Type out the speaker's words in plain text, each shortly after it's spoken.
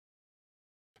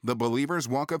The Believer's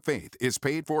Walk of Faith is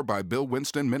paid for by Bill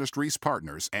Winston Ministries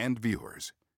partners and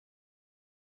viewers.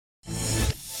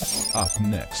 Up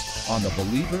next on The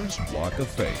Believer's Walk of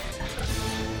Faith.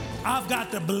 I've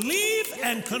got to believe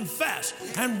and confess.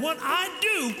 And when I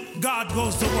do, God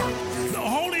goes to work. The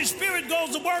Holy Spirit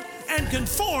goes to work and can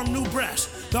form new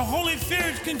breasts. The Holy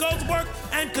Spirit can go to work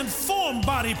and can form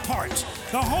body parts.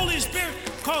 The Holy Spirit,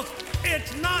 because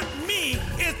it's not me,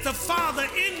 it's the Father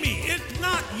in me. It's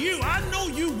not you. I know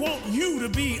you want you to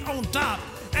be on top,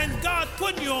 and God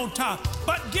put you on top,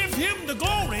 but give him the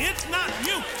glory. It's not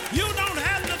you. You don't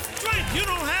have the strength. You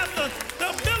don't have the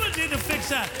ability to fix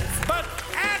that. But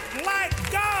act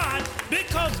like God,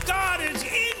 because God is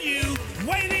in you,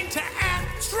 waiting to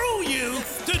act through you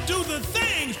to do the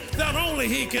things that only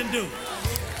he can do.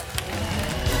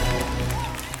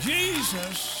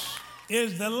 Jesus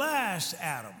is the last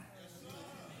Adam.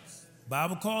 The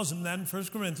Bible calls him that in 1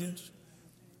 Corinthians.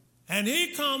 And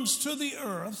he comes to the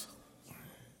earth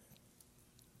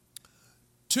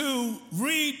to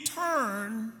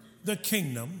return the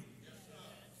kingdom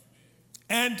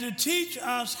and to teach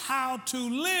us how to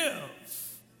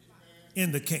live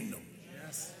in the kingdom.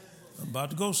 I'm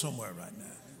about to go somewhere right now.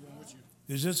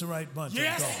 Is this the right bunch I'm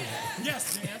talking about?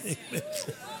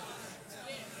 Yes.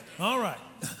 All right.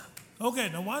 Okay,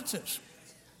 now watch this.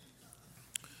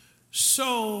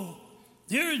 So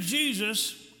here is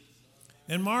Jesus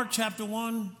in Mark chapter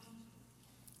 1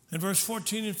 and verse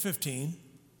 14 and 15.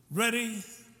 Ready?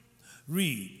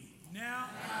 Read. Now,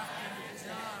 after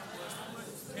John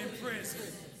was put in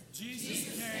prison,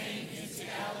 Jesus came into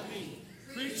Galilee,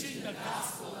 preaching the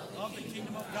gospel of the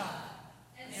kingdom of God,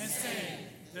 and saying,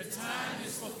 the time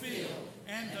is fulfilled,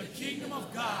 and the kingdom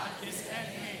of God is at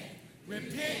hand.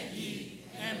 Repent ye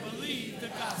and believe the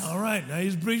gospel. All right, now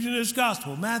he's preaching this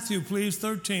gospel. Matthew, please,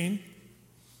 13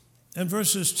 and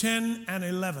verses 10 and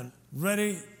 11.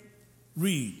 Ready?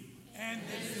 Read. And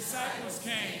the disciples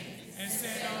came and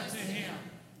said unto him,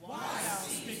 why thou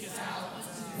speakest out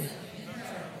unto them in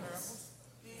parables?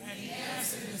 And he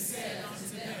answered and said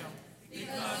unto them,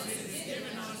 because it is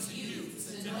given unto you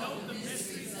to know the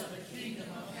mysteries of the kingdom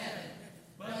of heaven,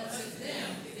 but to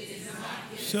them it is not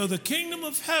given. So the kingdom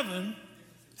of heaven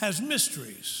has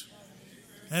mysteries.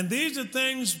 And these are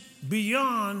things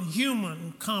beyond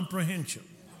human comprehension.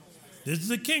 This is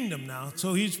the kingdom now.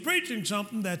 So he's preaching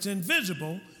something that's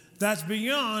invisible, that's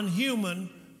beyond human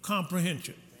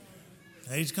comprehension.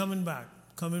 Now he's coming back.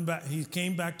 He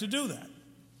came back to do that.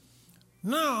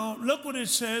 Now, look what it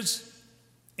says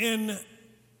in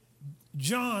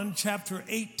John chapter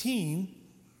 18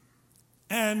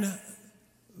 and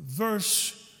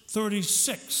verse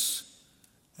 36.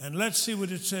 And let's see what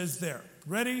it says there.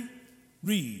 Ready?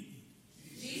 Read.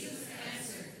 Jesus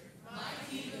answered, my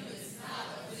kingdom is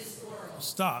not of this world.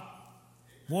 Stop.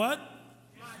 What?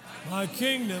 My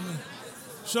kingdom.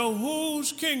 So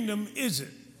whose kingdom is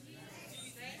it?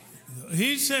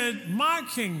 He said, my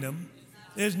kingdom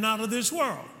is not of this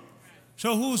world.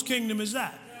 So whose kingdom is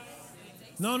that?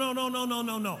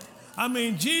 No. I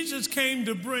mean, Jesus came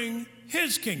to bring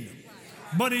his kingdom.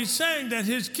 But he's saying that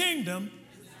his kingdom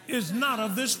is not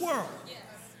of this world.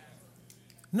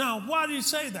 Now, why do you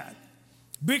say that?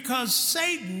 Because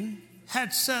Satan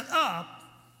had set up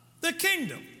the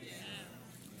kingdom.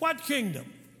 What kingdom?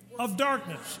 Of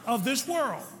darkness, of this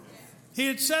world. He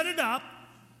had set it up,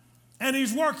 and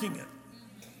he's working it.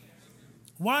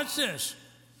 Watch this.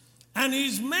 And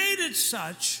he's made it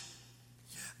such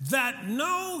that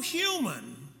no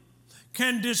human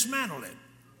can dismantle it.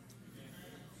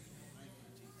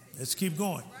 Let's keep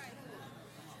going.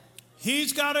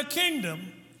 He's got a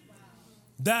kingdom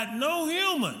that no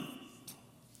human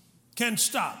can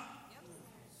stop.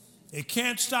 It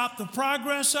can't stop the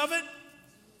progress of it.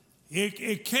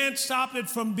 It can't stop it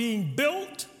from being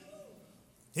built.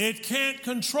 It can't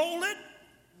control it.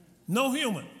 No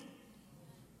human.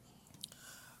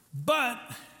 But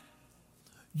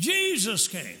Jesus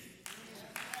came.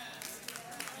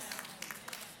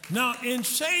 Now, in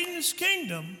Satan's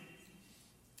kingdom,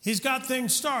 he's got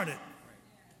things started.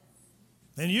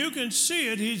 And you can see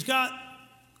it. He's got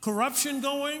corruption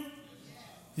going.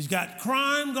 He's got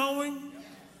crime going.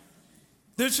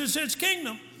 This is his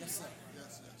kingdom.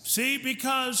 See,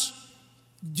 because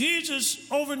Jesus,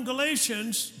 over in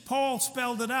Galatians, Paul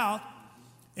spelled it out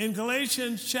in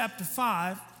Galatians chapter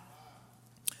 5,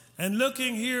 and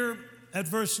looking here at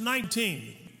verse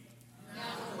 19. Now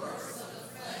the works of the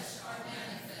flesh are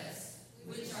manifest,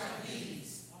 which are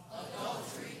these: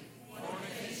 adultery,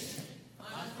 fornication,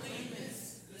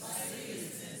 uncleanness,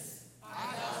 lasciviousness,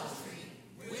 idolatry,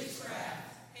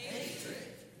 witchcraft, hatred,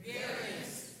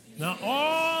 variance. Now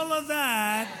all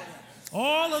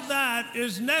of of that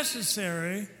is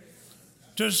necessary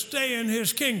to stay in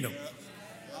his kingdom.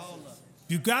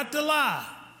 You got to lie.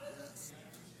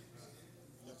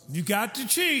 You got to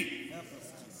cheat.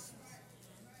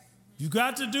 You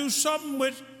got to do something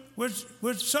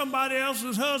with somebody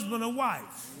else's husband or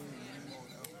wife.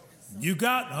 You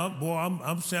got, boy,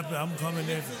 I'm separate, I'm coming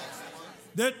in.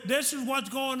 This is what's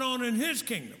going on in his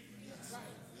kingdom.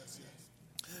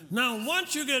 Now,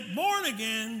 once you get born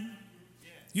again,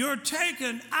 you're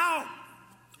taken out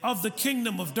of the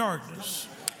kingdom of darkness.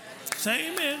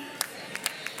 Say amen.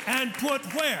 And put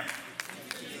where?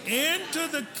 Into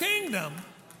the kingdom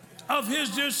of his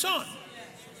dear son.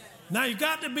 Now, you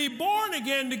got to be born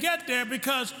again to get there,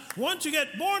 because once you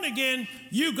get born again,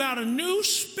 you got a new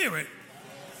spirit.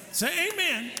 Say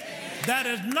amen. That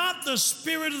is not the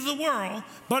spirit of the world,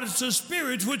 but it's the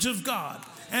spirit which is God.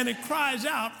 And it cries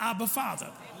out, Abba, Father.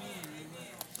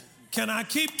 Can I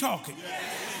keep talking?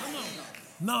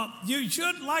 Now, you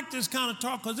should like this kind of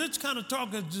talk, because this kind of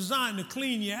talk is designed to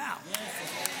clean you out.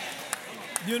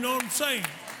 You know what I'm saying?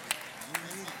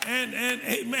 And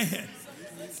amen.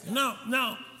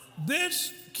 Now,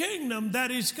 this kingdom that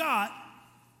he's got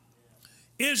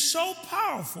is so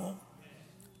powerful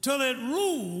till it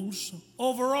rules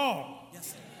over all.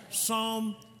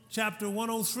 Psalm chapter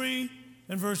 103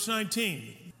 and verse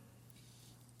 19.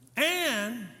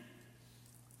 And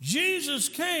Jesus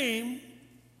came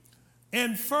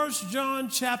in 1 John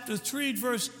chapter 3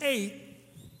 verse 8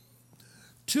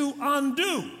 to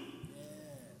undo.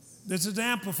 This is the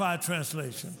Amplified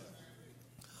translation.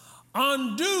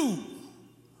 Undo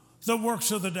the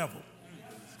works of the devil.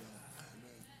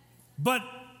 But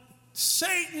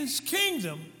Satan's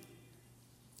kingdom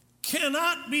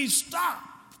cannot be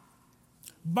stopped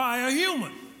by a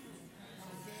human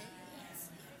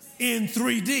in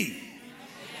 3D.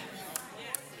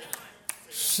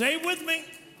 Say with me.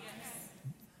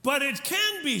 But it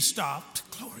can be stopped,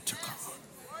 glory to God,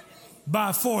 by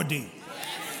 4D.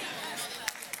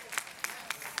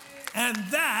 And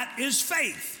that is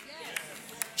faith.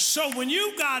 So when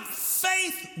you got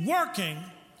faith working,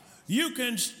 you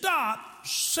can stop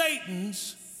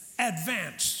Satan's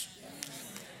advance.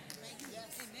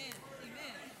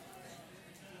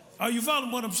 Are you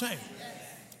following what I'm saying?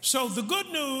 So the good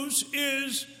news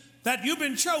is that you've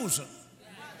been chosen.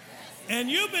 And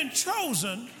you've been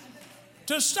chosen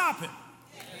to stop him.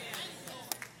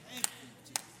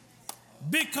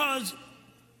 Because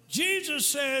Jesus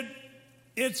said,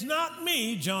 it's not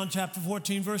me, John chapter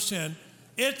 14, verse 10.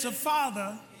 It's the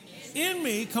Father in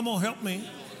me. Come on, help me.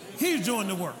 He's doing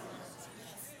the work.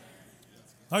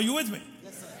 Are you with me?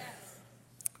 Yes, sir.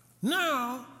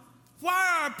 Now,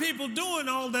 why are people doing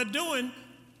all they're doing?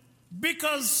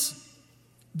 Because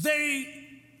they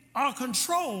are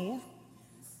controlled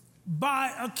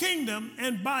by a kingdom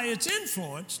and by its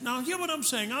influence. Now, hear what I'm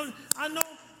saying. I know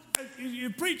you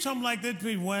preach something like that,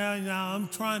 well, now I'm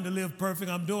trying to live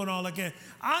perfect. I'm doing all I can.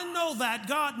 I know that.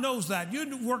 God knows that.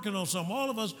 You're working on something. All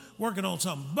of us working on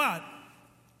something. But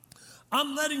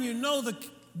I'm letting you know the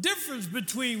difference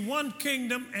between one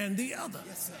kingdom and the other.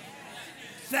 Yes,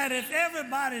 that if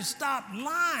everybody stopped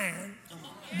lying,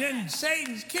 then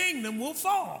Satan's kingdom will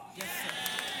fall.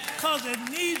 Because it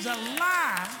needs a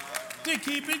lie to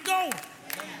keep it going.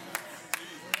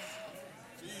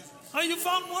 Are you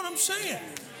following what I'm saying?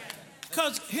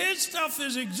 Because his stuff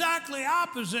is exactly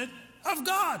opposite of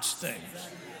God's thing.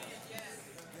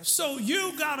 So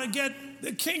you got to get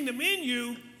the kingdom in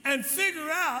you and figure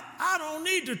out, I don't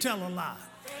need to tell a lie.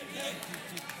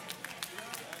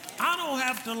 I don't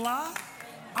have to lie.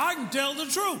 I can tell the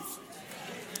truth.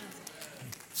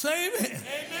 Say amen.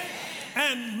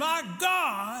 And my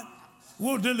God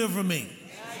will deliver me.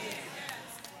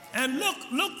 And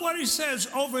look what he says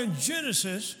over in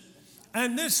Genesis.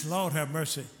 And this, Lord have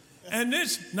mercy. And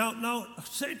this, now,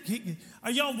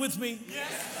 are y'all with me? Yes.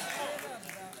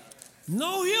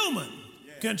 No human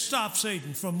can stop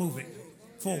Satan from moving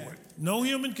forward. No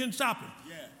human can stop him.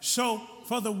 So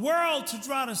for the world to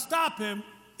try to stop him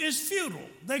is futile.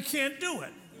 They can't do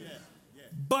it.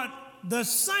 But the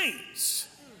saints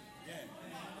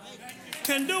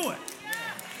can do it.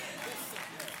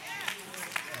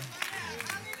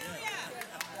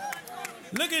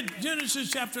 Look at Genesis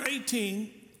chapter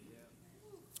 18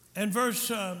 and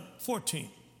verse 14.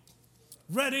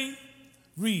 Ready?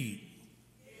 Read.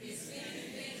 Is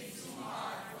anything too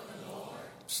hard for the Lord?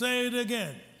 Say it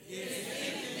again. Is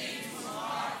anything too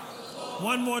hard for the Lord?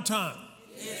 One more time.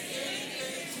 Is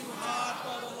anything too hard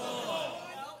for the Lord?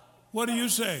 What do you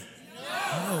say?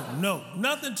 No.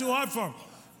 Nothing too hard for him.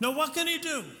 Now what can he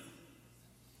do?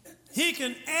 He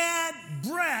can add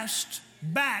breast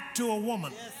back to a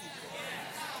woman.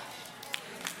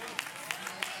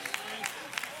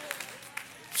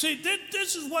 See,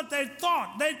 this is what they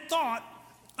thought. They thought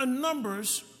in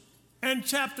Numbers and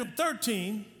chapter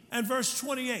 13 and verse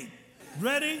 28.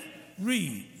 Ready?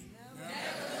 Read.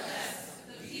 Nevertheless,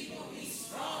 the people be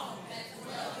strong that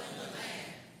dwell in the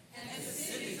land, and the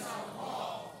cities are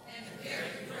walled and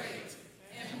very great.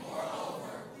 And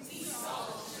moreover, we saw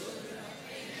the children of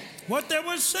Canaan. What they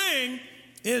were saying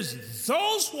is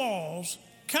those walls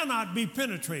cannot be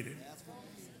penetrated.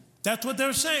 That's what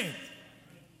they're saying.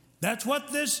 That's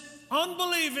what this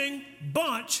unbelieving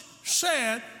bunch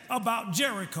said about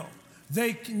Jericho.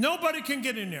 Nobody can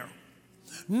get in there.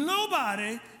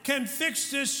 Nobody can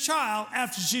fix this child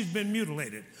after she's been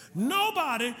mutilated.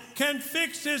 Nobody can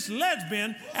fix this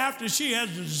lesbian after she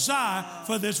has a desire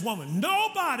for this woman.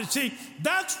 Nobody. See,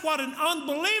 that's what an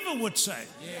unbeliever would say.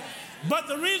 But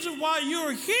the reason why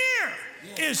you're here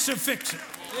is to fix it.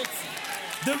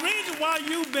 The reason why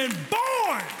you've been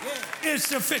born is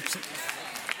to fix it.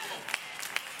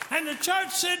 And the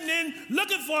church sitting in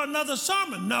looking for another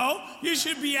sermon. No, you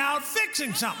should be out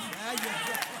fixing something.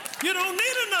 You don't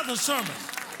need another sermon.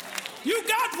 You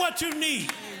got what you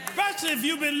need. Especially if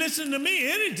you've been listening to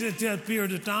me any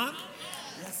period of time.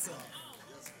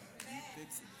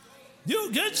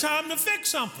 You get time to fix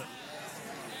something.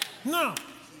 No.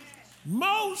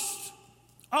 Most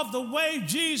of the way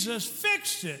Jesus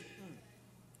fixed it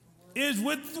is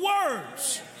with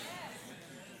words.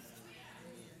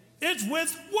 It's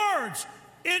with words.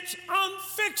 It's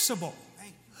unfixable.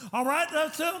 All right,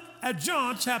 let's look at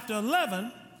John chapter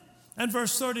 11 and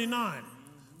verse 39.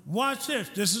 Watch this.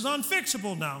 This is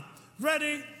unfixable now.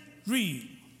 Ready? Read.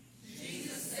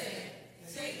 Jesus said,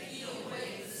 take ye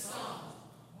away the stone.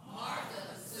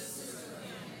 Martha, the sister of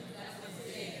him that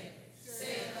was dead,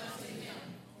 said unto him,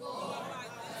 Lord, by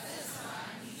this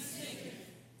time he sinketh,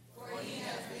 for he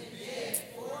hath been dead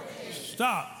 4 days.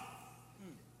 Stop.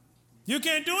 You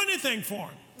can't do anything for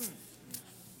him.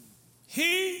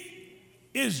 He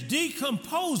is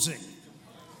decomposing.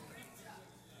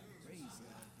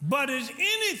 But is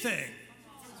anything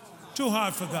too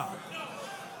hard for God?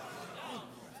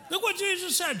 Look what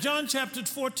Jesus said. John chapter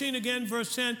 14 again,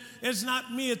 verse 10. It's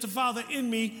not me, it's the Father in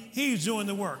me. He's doing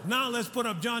the work. Now let's put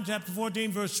up John chapter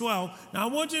 14, verse 12. Now I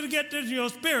want you to get this in your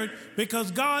spirit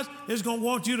because God is going to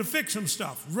want you to fix some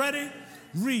stuff. Ready?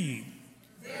 Read.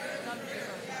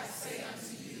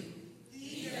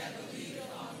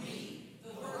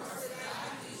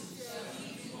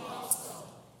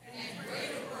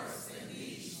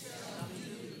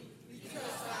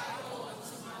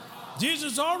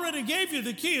 Jesus already gave you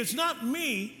the key. It's not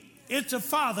me, it's the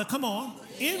Father. Come on.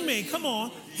 In me, come on.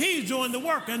 He's doing the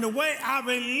work. And the way I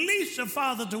release the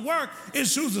Father to work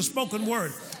is through the spoken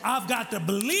word. I've got to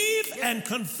believe and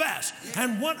confess.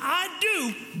 And when I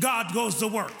do, God goes to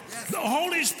work. The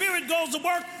Holy Spirit goes to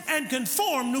work and can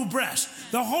form new breasts.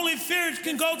 The Holy Spirit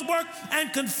can go to work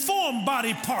and can form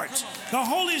body parts. The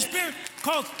Holy Spirit,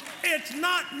 because it's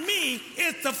not me,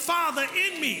 it's the Father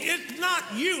in me. It's not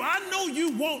you. I know you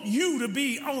want you to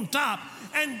be on top,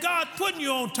 and God putting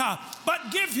you on top, but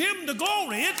give him the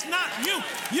glory. It's not you.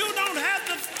 You don't have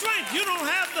the strength. You don't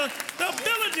have the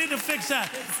ability to fix that.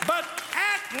 But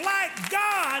act like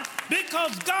God,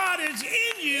 because God is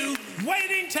in you,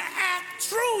 waiting to act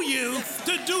through you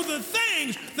to do the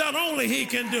things that only he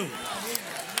can do.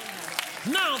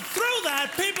 Now, through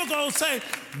that, people going to say,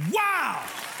 wow.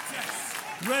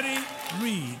 Ready?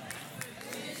 Read.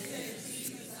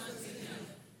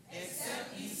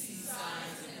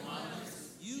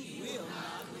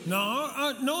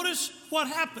 Now, notice what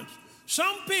happens.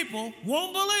 Some people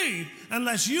won't believe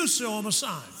unless you show them a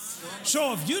sign.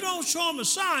 So if you don't show them a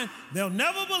sign, they'll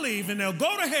never believe and they'll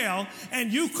go to hell,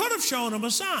 and you could have shown them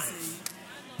a sign.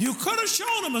 You could have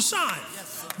shown them a sign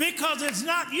because it's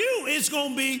not you, it's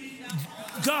going to be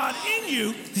God in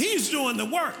you. He's doing the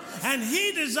work, and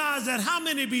he desires that how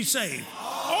many be saved?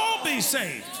 All be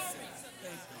saved.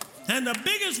 And the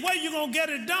biggest way you're going to get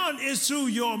it done is through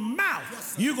your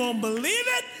mouth. You're going to believe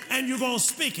it and you're going to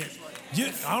speak it.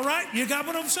 All right? You got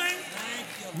what I'm saying?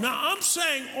 Now, I'm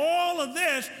saying all of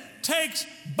this takes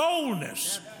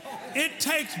boldness. It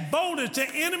takes boldness. The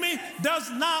enemy does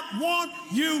not want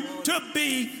you to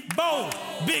be bold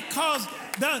because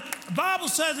the Bible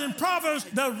says in Proverbs,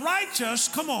 the righteous,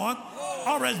 come on,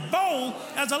 are as bold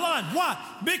as a lion. Why?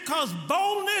 Because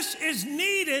boldness is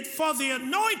needed for the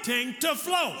anointing to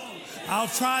flow. I'll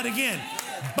try it again.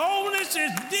 Boldness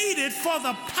is needed for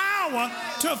the power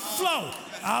to flow.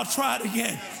 I'll try it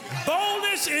again.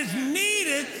 Boldness is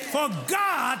needed for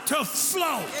God to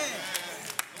flow.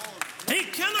 He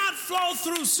cannot flow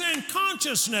through sin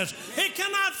consciousness. He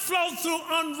cannot flow through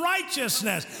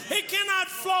unrighteousness. He cannot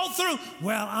flow through,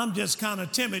 well, I'm just kind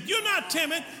of timid. You're not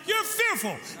timid. You're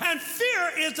fearful. And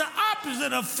fear is the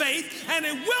opposite of faith, and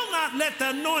it will not let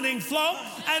the anointing flow,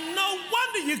 and no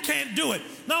wonder you can't do it.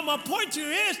 Now, my point to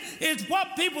you is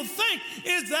what people think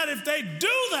is that if they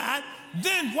do that,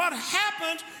 then what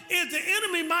happens is the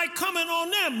enemy might come in on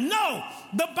them. No,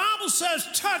 the Bible says,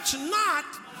 touch not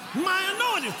my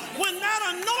anointing. When that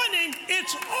anointing,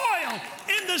 it's oil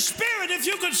in the spirit. If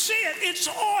you could see it, it's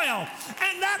oil.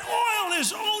 And that oil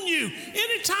is on you.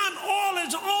 Anytime oil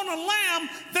is on a lamb,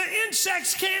 the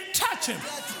insects can't touch him.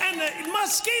 And the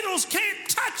mosquitoes can't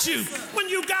touch you when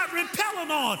you got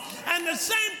repellent on. And the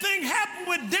same thing happened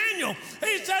with Daniel.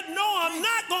 He said, no, I'm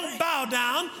not going to bow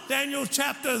down. Daniel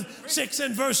chapter 6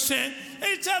 and verse 10.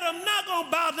 He said, I'm not going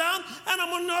to bow down, and I'm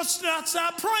going to not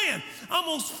stop praying. I'm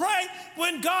going to pray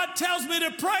when God tells me to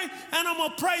pray, and I'm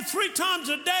going to pray 3 times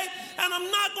a day, and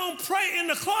I'm not going to pray in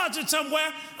the closet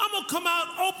somewhere. I'm going to come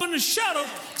out, open the shutter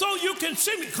so you can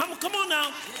see me. Come on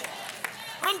now.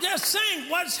 I'm just saying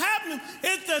what's happening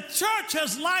is the church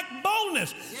has lacked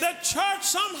boldness. The church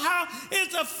somehow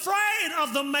is afraid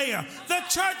of the mayor. The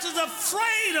church is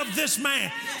afraid of this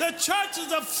man. The church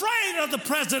is afraid of the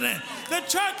president. The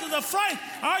church is afraid.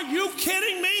 Are you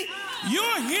kidding me?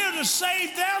 You're here to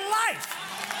save their life.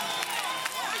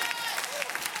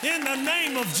 In the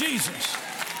name of Jesus.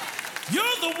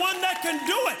 You're the one that can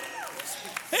do it.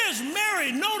 Here's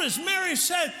Mary. Notice Mary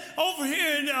said over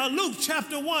here in Luke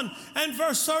chapter 1 and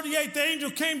verse 38, the angel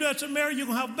came to her and said, Mary, you're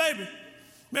going to have a baby.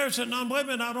 Mary said, no, wait a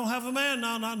minute, I don't have a man.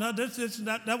 No,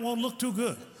 that won't look too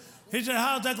good. He said,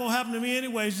 how's that going to happen to me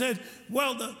anyway? He said,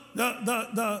 well,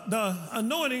 the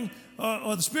anointing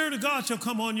or the Spirit of God shall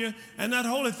come on you, and that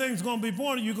holy thing's going to be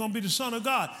born, and you're going to be the Son of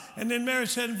God. And then Mary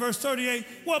said in verse 38,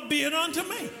 well, be it unto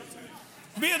me.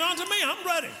 Be it unto me. I'm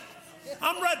ready.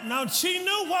 I'm ready. Now, she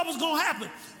knew what was going to happen.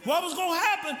 What was going to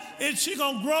happen is she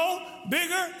going to grow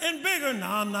bigger and bigger.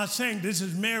 Now, I'm not saying this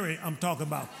is Mary I'm talking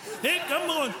about. I'm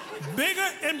going bigger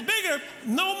and bigger.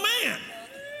 No man.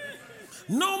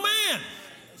 No man.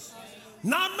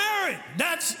 Not married.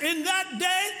 That's in that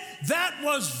day, that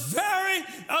was very,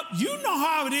 you know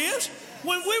how it is.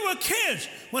 When we were kids,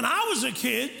 when I was a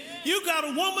kid, you got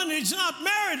a woman who's not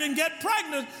married and get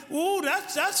pregnant. Ooh, that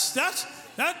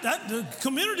the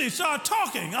community start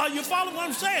talking. You follow what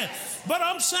I'm saying? But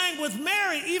I'm saying with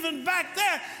Mary, even back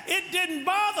there, it didn't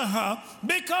bother her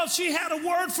because she had a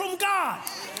word from God.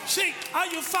 See,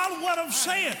 you follow what I'm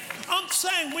saying? I'm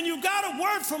saying when you got a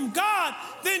word from God,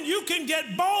 then you can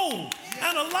get bold.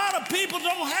 And a lot of people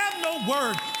don't have no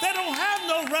word. They don't have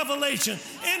no revelation.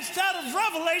 Instead of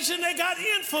revelation, they got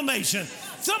information.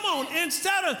 Come on,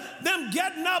 instead of them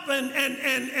getting up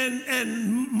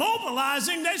and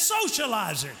mobilizing, they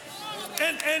socializing.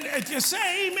 And you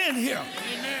say amen here.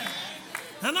 Amen.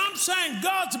 And I'm saying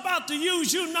God's about to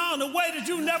use you now in a way that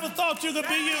you never thought you could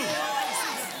be used.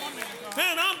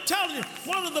 Man, I'm telling you,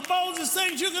 one of the boldest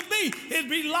things you could be is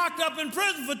be locked up in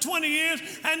prison for 20 years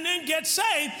and then get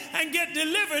saved and get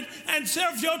delivered and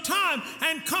serve your time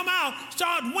and come out,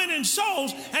 start winning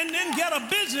souls, and then get a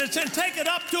business and take it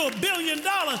up to $1 billion.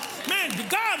 Man,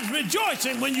 God is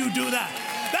rejoicing when you do that.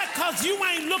 That's because you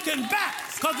ain't looking back.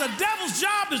 Because the devil's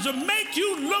job is to make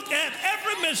you look at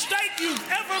every mistake you've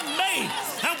ever made.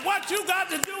 And what you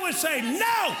got to do is say,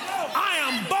 no, I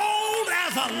am bold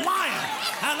as a lion.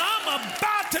 And I'm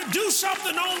about to do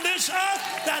something on this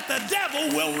earth that the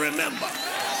devil will remember.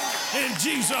 In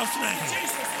Jesus' name.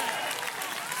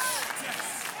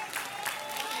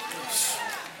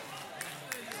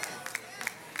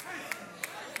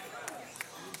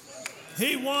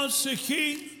 He wants to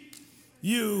keep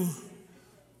you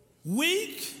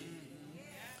weak,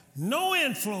 no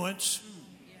influence,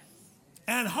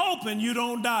 and hoping you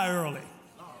don't die early.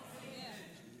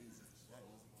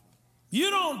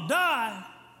 You don't die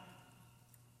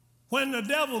when the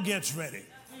devil gets ready.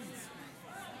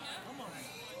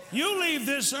 You leave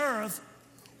this earth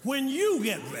when you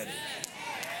get ready.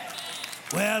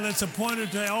 Well, it's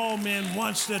appointed to all men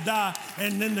once to die,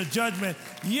 and then the judgment.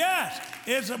 Yes,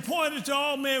 it's appointed to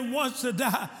all men once to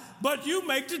die, but you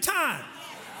make the time.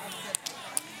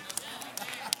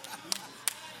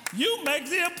 You make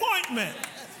the appointment.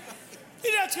 He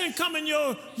just can't come in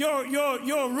your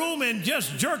room and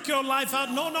just jerk your life out.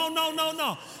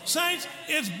 No. Saints,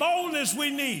 it's boldness we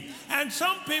need. And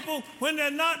some people, when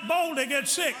they're not bold, they get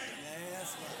sick.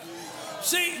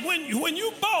 See, when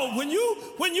you bold, when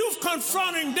you're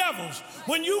confronting devils,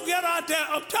 when you get out there,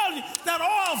 I'm telling you, that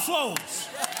oil flows.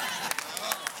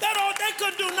 That oil, they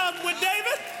couldn't do nothing with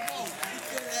David.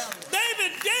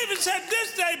 David said,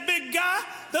 this day, big guy,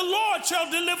 the Lord shall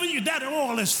deliver you. That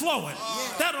oil is flowing.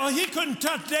 That oil, he couldn't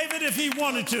touch David if he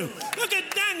wanted to. Look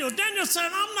at Daniel. Daniel said,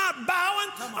 I'm not bowing.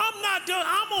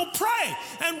 I'm going to pray.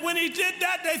 And when he did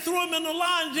that, they threw him in the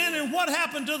lion's den. And what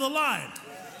happened to the lion?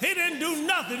 He didn't do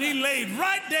nothing. He laid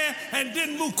right there and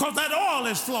didn't move because that oil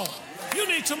is flowing. You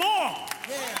need some oil.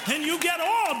 And you get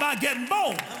oil by getting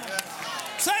bold.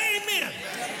 Say amen.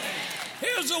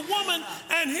 Here's a woman,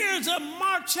 and here's a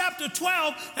Mark chapter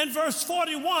 12 and verse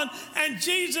 41, and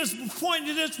Jesus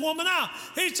pointed this woman out.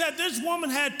 He said this woman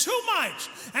had 2 mites,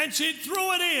 and she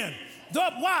threw it in.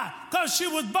 Why? Because she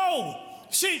was bold.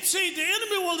 See, the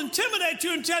enemy will intimidate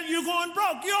you and tell you you're going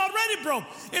broke. You're already broke.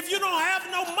 If you don't have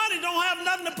no money, don't have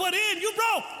nothing to put in, you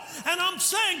broke. And I'm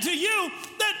saying to you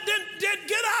that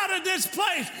get out of this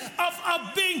place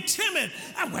of being timid.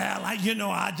 Well, I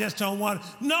just don't want to.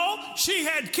 No, she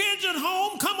had kids at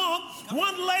home. Come on.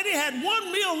 One lady had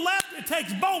 1 meal left. It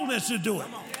takes boldness to do it.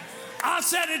 I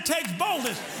said it takes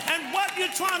boldness. And what you're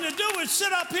trying to do is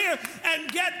sit up here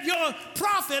and get your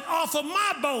profit off of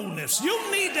my boldness. You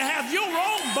need to have your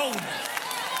own boldness.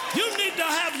 You need to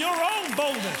have your own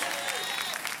boldness.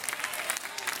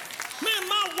 Man,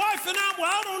 my wife and I were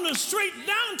out on the street,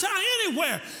 downtown,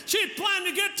 anywhere. She'd playing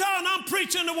the guitar and I'm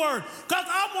preaching the word. Because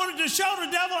I wanted to show the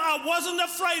devil I wasn't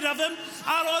afraid of him.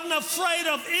 I wasn't afraid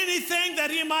of anything that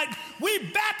he might. We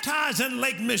baptized in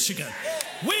Lake Michigan.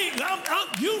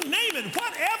 You name it.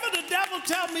 Whatever the devil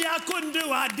told me I couldn't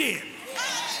do, I did.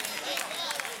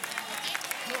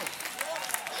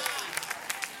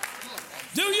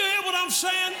 Do you hear what I'm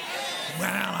saying?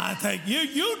 Well, I think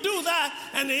you do that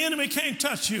and the enemy can't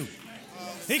touch you.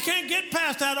 He can't get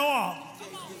past that oil.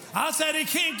 I said he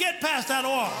can't get past that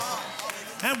oil.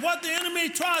 And what the enemy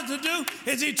tries to do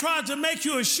is he tries to make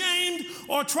you ashamed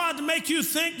or tries to make you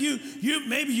think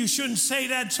maybe you shouldn't say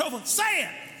that and so forth. Say it.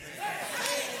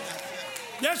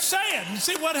 Just say it and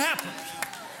see what happens.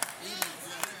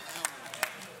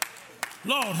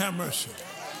 Lord have mercy.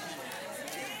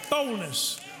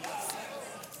 Boldness.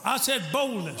 I said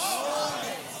boldness.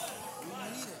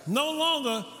 No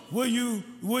longer will you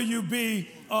be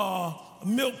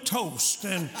milk toast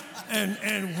and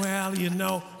well,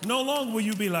 no longer will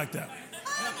you be like that.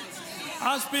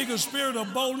 I speak a spirit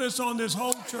of boldness on this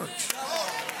whole church.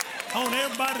 On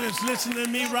everybody that's listening to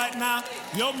me right now,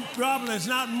 your problem is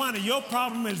not money. Your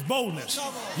problem is boldness.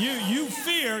 You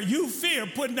fear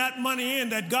putting that money in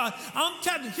that God. I'm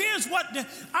telling you, here's what the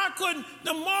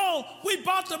mall, we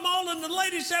bought the mall and the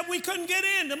lady said we couldn't get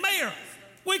in, the mayor.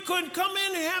 We couldn't come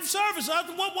in and have service. I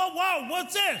said, whoa,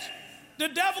 what's this? The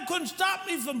devil couldn't stop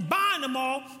me from buying them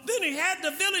all. Then he had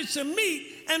the village to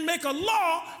meet and make a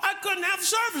law. I couldn't have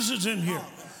services in here.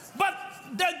 But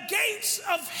the gates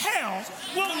of hell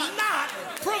will not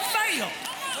prevail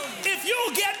if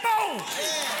you get bold.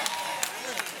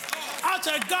 I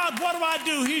said, God, what do I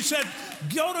do? He said,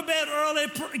 go to bed early,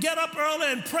 get up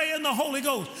early and pray in the Holy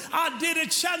Ghost. I did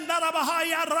it. Some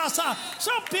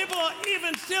people are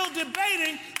even still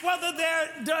debating whether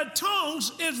their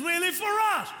tongues is really for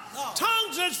us.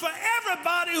 Tongues is for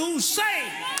everybody who's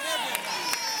saved.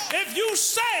 If you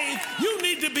saved, you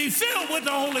need to be filled with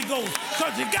the Holy Ghost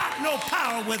because you got no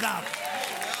power without it.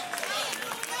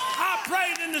 I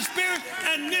prayed in the Spirit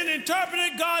and then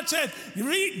interpreted. God said,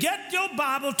 get your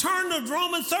Bible, turn to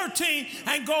Romans 13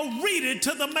 and go read it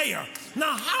to the mayor.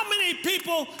 Now, how many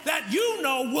people that you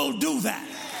know will do that?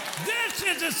 This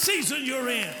is the season you're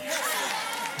in.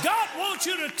 God wants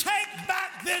you to take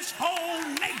back this whole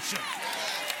nation.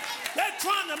 They're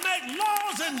trying to make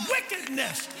laws and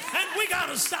wickedness, and we got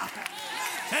to stop it.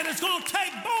 And it's going to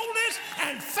take boldness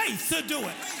and faith to do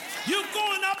it. You're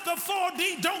going up to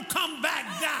 4D, don't come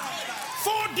back down.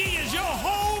 4D is your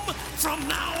home from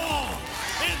now on,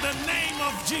 in the name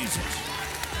of Jesus.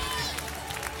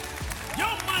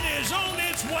 Your money is on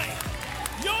its way.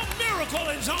 Your miracle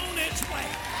is on its way.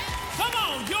 Come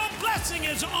on, your blessing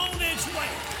is on its way.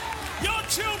 Your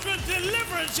children's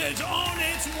deliverance is on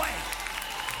its way.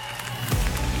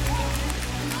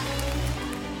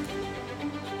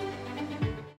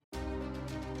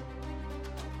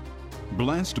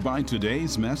 Blessed by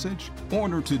today's message?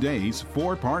 Order today's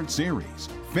 4-part series,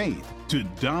 Faith to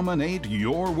Dominate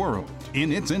Your World,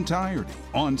 in its entirety,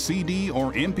 on CD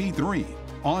or MP3,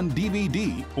 on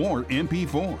DVD or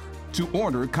MP4. To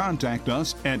order, contact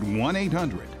us at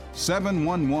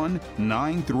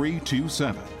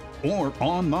 1-800-711-9327 or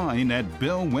online at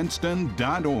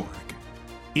billwinston.org.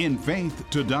 In Faith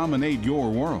to Dominate Your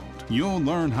World, you'll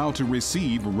learn how to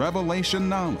receive revelation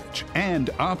knowledge and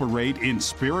operate in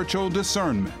spiritual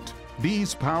discernment.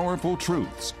 These powerful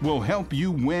truths will help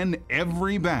you win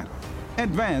every battle.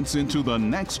 Advance into the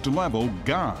next level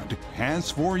God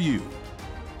has for you.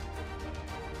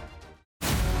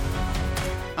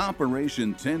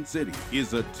 Operation 10 City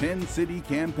is a 10-city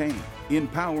campaign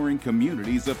empowering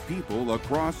communities of people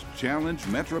across challenged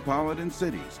metropolitan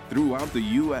cities throughout the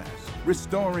U.S.,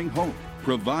 restoring hope,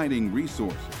 providing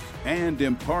resources, and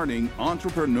imparting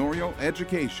entrepreneurial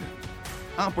education.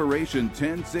 Operation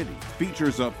 10 City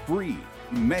features a free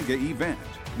mega event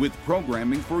with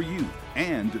programming for youth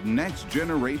and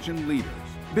next-generation leaders,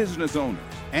 business owners,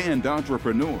 and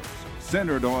entrepreneurs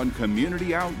centered on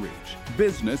community outreach,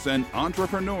 business and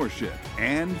entrepreneurship,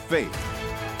 and faith.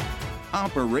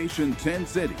 Operation 10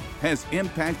 City has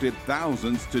impacted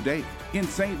thousands to date in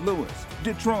St. Louis,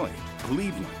 Detroit,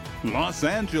 Cleveland, Los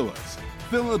Angeles,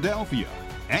 Philadelphia,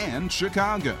 and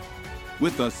Chicago,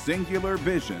 with a singular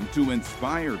vision to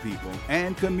inspire people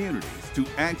and communities to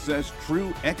access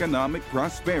true economic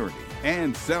prosperity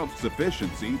and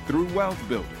self-sufficiency through wealth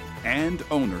building and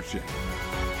ownership.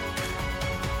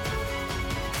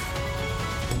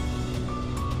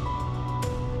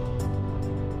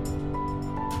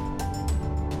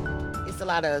 It's a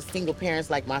lot of single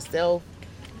parents like myself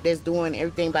that's doing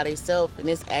everything by themselves, and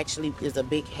this actually is a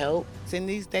big help. In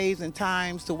these days and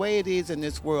times, the way it is in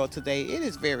this world today, it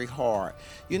is very hard.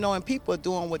 You know, and people are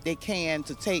doing what they can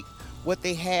to take what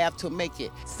they have to make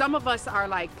it. Some of us are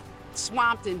like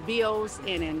swamped in bills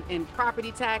and in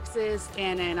property taxes,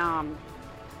 and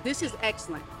this is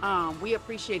excellent. We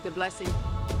appreciate the blessing.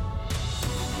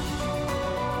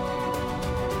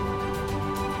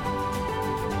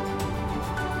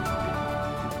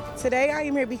 Today I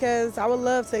am here because I would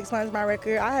love to expunge my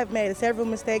record. I have made several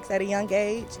mistakes at a young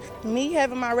age. Me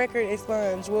having my record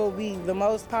expunged will be the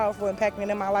most powerful impact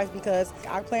in my life because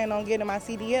I plan on getting my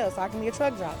CDL so I can be a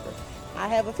truck driver. I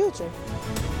have a future.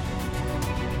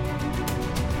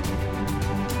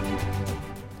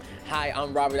 Hi,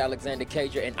 I'm Robert Alexander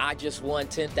Cager, and I just won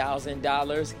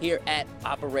 $10,000 here at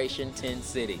Operation 10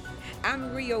 City.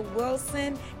 I'm Rhea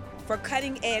Wilson for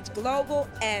Cutting Edge Global,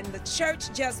 and the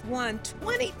church just won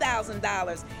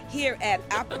 $20,000 here at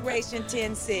Operation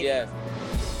 10 City. Yes.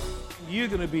 You're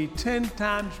going to be 10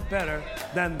 times better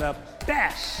than the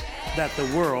best that the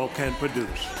world can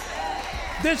produce.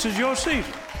 This is your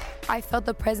season. I felt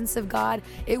the presence of God.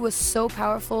 It was so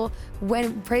powerful.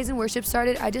 When praise and worship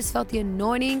started, I just felt the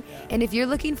anointing. And if you're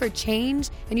looking for change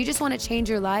and you just want to change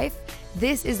your life,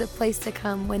 this is a place to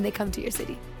come when they come to your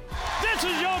city. This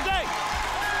is your day.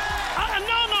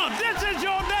 This is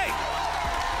your day.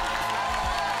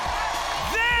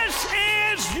 This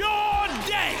is your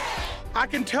day. I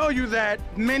can tell you that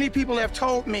many people have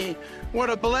told me what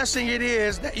a blessing it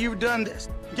is that you've done this.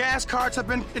 Gas cards have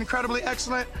been incredibly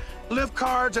excellent. Lyft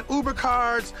cards and Uber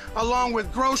cards, along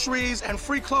with groceries and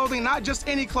free clothing, not just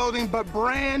any clothing, but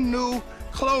brand new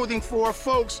clothing for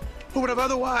folks who would have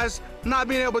otherwise not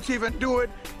been able to even do it.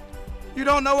 You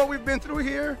don't know what we've been through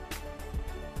here,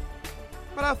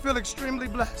 but I feel extremely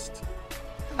blessed.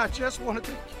 And I just want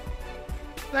to thank you.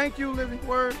 Thank you, Living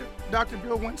Word, Dr.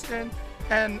 Bill Winston,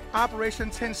 and Operation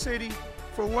 10 City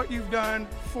for what you've done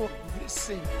for this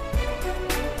city.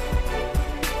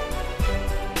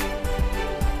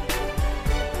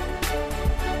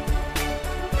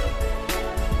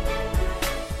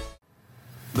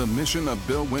 The mission of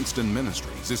Bill Winston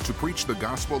Ministries is to preach the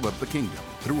gospel of the kingdom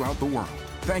throughout the world.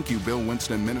 Thank you, Bill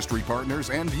Winston Ministry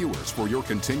partners and viewers, for your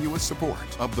continuous support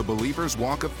of the Believer's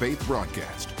Walk of Faith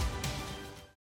broadcast.